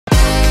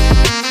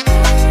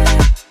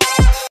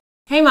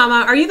Hey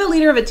mama, are you the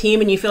leader of a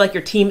team and you feel like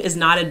your team is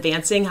not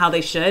advancing how they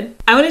should?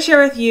 I want to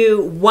share with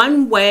you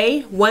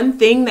one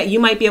thing that you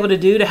might be able to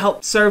do to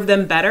help serve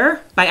them better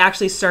by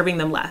actually serving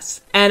them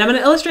less. And I'm going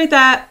to illustrate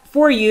that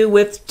for you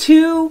with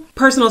two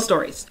personal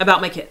stories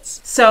about my kids.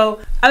 So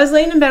I was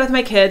laying in bed with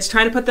my kids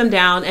trying to put them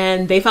down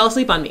and they fell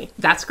asleep on me.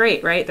 That's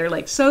great, right? They're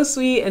like so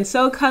sweet and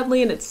so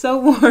cuddly and it's so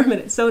warm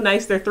and it's so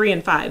nice. They're 3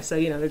 and 5. So,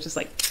 they're just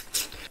like...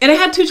 And I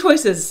had two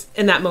choices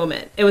in that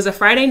moment. It was a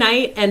Friday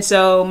night, and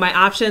so my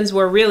options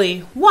were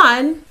really,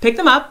 one, pick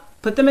them up,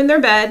 put them in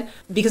their bed,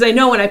 because I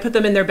know when I put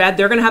them in their bed,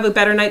 they're gonna have a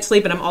better night's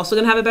sleep, and I'm also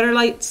gonna have a better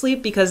night's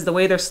sleep because the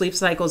way their sleep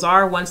cycles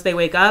are, once they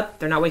wake up,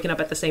 they're not waking up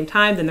at the same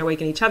time, then they're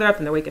waking each other up,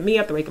 then they're waking me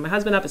up, they're waking my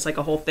husband up. It's like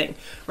a whole thing,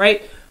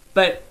 right?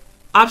 But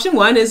option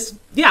one is,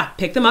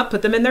 pick them up,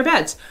 put them in their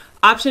beds.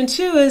 Option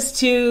two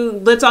is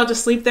let's all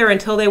just sleep there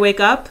until they wake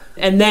up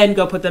and then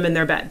go put them in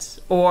their beds.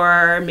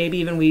 Or maybe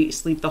even we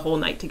sleep the whole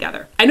night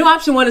together. I know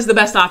option one is the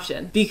best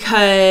option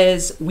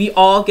because we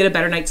all get a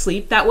better night's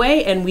sleep that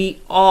way and we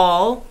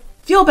all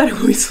feel better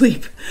when we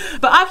sleep.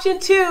 But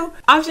option two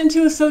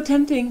is so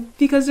tempting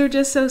because they're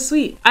just so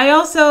sweet. I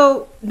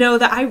also know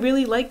that I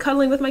really like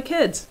cuddling with my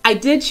kids. I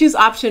did choose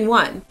option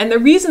one. And the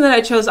reason that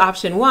I chose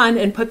option one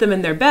and put them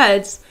in their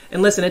beds,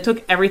 and listen, it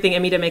took everything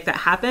in me to make that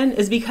happen,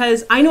 is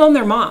because I know I'm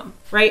their mom,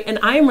 right? And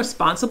I am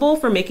responsible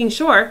for making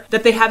sure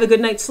that they have a good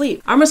night's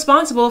sleep. I'm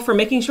responsible for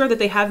making sure that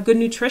they have good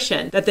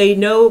nutrition, that they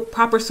know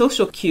proper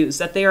social cues,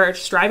 that they are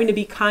striving to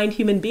be kind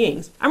human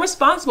beings. I'm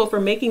responsible for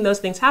making those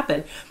things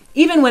happen,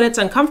 even when it's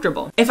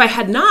uncomfortable. If I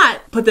had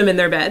not put them in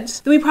their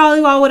beds, then we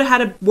probably all would have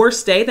had a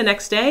worse day the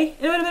next day,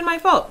 and it would have been my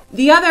fault.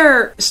 The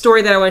other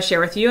story that I want to share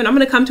with you, and I'm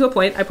going to come to a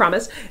point, I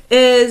promise,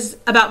 is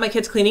about my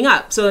kids cleaning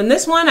up. So in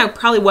this one, I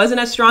probably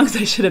wasn't as strong as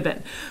I should have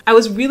been. I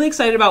was really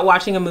excited about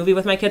watching a movie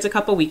with my kids a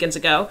couple weekends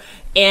ago,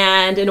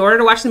 and in order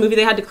to watch the movie,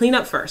 they had to clean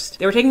up first.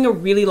 They were taking a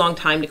really long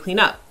time to clean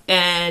up.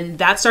 And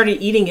that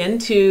started eating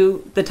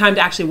into the time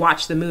to actually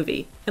watch the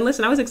movie. And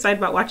listen, I was excited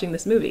about watching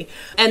this movie.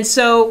 And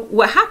so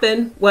what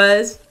happened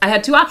was I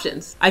had two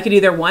options. I could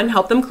either, one,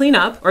 help them clean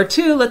up, or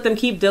two, let them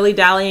keep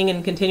dilly-dallying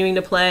and continuing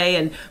to play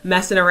and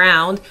messing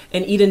around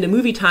and eat into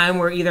movie time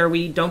where either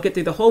we don't get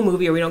through the whole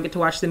movie or we don't get to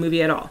watch the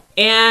movie at all.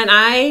 And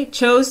I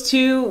chose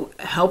to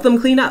help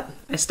them clean up.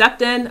 I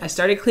stepped in, I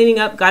started cleaning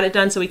up, got it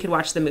done so we could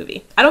watch the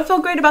movie. I don't feel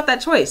great about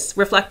that choice,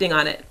 reflecting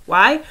on it.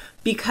 Why?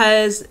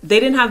 Because they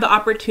didn't have the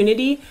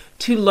opportunity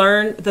to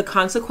learn the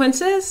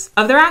consequences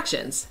of their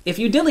actions. If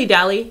you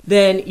dilly-dally,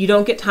 then you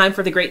don't get time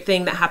for the great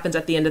thing that happens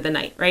at the end of the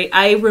night, right?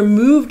 I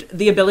removed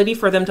the ability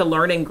for them to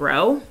learn and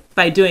grow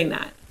by doing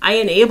that. I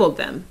enabled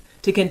them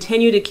to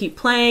continue to keep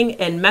playing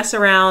and mess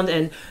around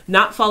and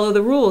not follow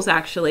the rules,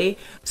 actually,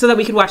 so that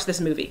we could watch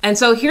this movie. And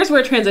so here's where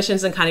it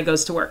transitions and kind of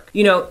goes to work.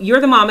 You're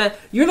the mama,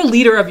 you're the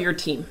leader of your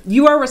team.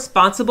 You are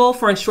responsible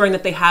for ensuring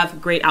that they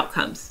have great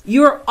outcomes.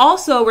 You are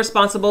also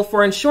responsible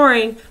for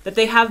ensuring that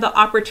they have the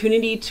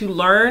opportunity to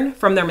learn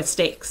from their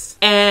mistakes.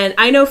 And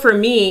I know for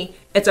me,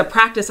 it's a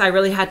practice I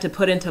really had to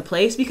put into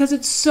place because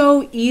it's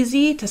so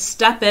easy to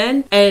step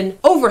in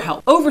and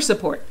overhelp,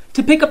 oversupport,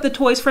 to pick up the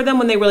toys for them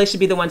when they really should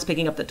be the ones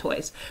picking up the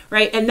toys,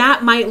 right? And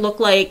that might look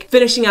like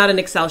finishing out an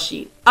Excel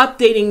sheet,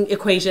 updating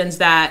equations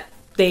that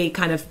they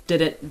kind of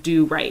didn't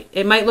do right.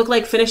 It might look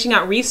like finishing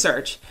out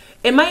research.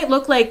 It might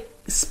look like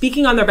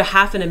speaking on their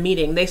behalf in a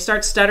meeting. They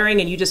start stuttering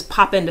and you just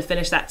pop in to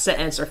finish that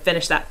sentence or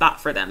finish that thought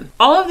for them.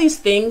 All of these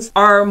things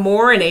are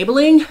more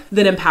enabling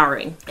than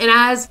empowering. And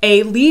as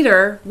a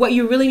leader, what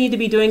you really need to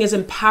be doing is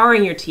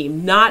empowering your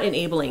team, not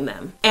enabling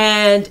them.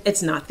 And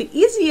it's not the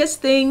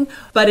easiest thing,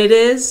 but it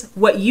is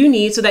what you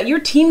need so that your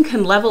team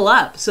can level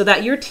up, so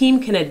that your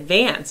team can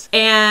advance.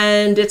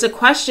 And it's a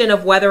question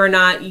of whether or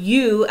not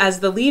you, as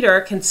the leader,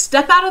 can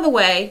step out of the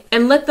way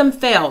and let them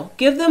fail.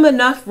 Give them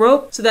enough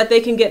rope so that they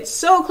can get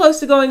so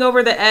close to going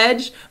over the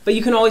edge, but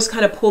you can always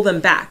kind of pull them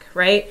back,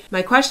 right?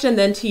 My question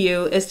then to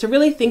you is to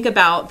really think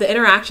about the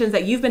interactions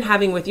that you've been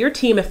having with your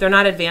team if they're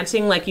not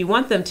advancing like you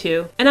want them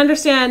to, and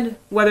understand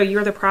whether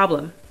you're the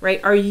problem,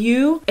 right? Are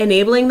you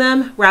enabling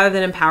them rather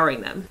than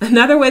empowering them?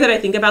 Another way that I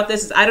think about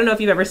this is, I don't know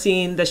if you've ever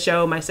seen the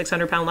show My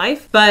 600-Pound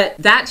Life, but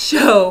that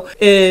show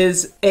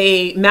is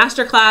a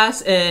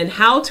masterclass in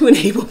how to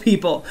enable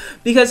people.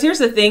 Because here's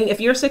the thing, if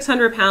you're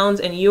 600 pounds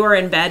and you are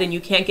in bed and you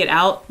can't get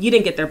out, you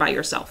didn't get there by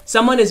yourself.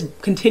 Someone is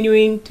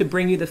continuing to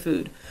bring you the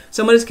food.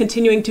 Someone is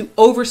continuing to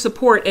over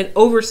support and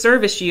over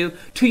service you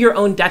to your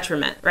own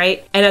detriment,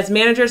 right? And as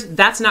managers,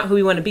 that's not who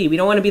we want to be. We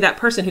don't want to be that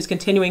person who's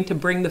continuing to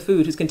bring the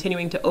food, who's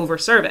continuing to over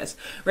service,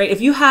 right? If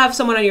you have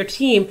someone on your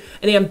team,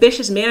 an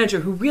ambitious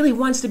manager who really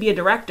wants to be a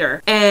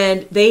director,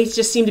 and they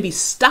just seem to be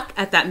stuck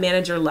at that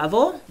manager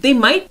level, they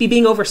might be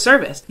being over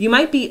serviced. You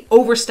might be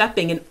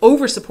overstepping and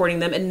over supporting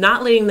them and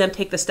not letting them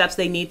take the steps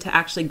they need to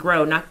actually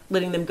grow, not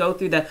letting them go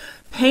through the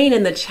pain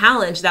and the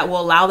challenge that will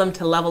allow them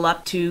to level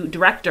up to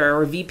director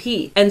or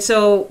VP. And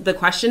so the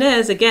question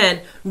is,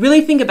 again,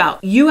 really think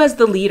about you as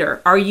the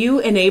leader. Are you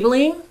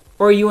enabling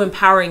or are you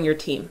empowering your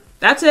team?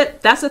 That's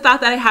it. That's the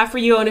thought that I have for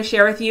you. I want to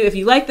share with you. If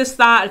you like this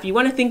thought, if you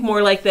want to think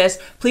more like this,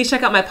 please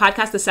check out my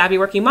podcast, The Savvy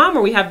Working Mom,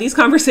 where we have these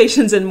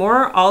conversations and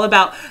more, all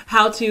about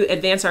how to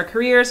advance our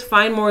careers,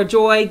 find more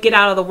joy, get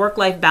out of the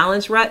work-life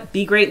balance rut,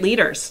 be great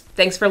leaders.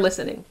 Thanks for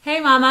listening. Hey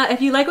mama,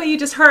 if you like what you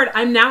just heard,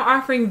 I'm now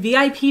offering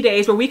VIP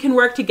days where we can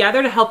work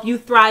together to help you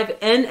thrive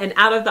in and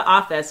out of the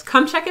office.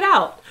 Come check it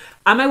out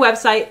on my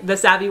website, The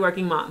Savvy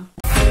Working Mom.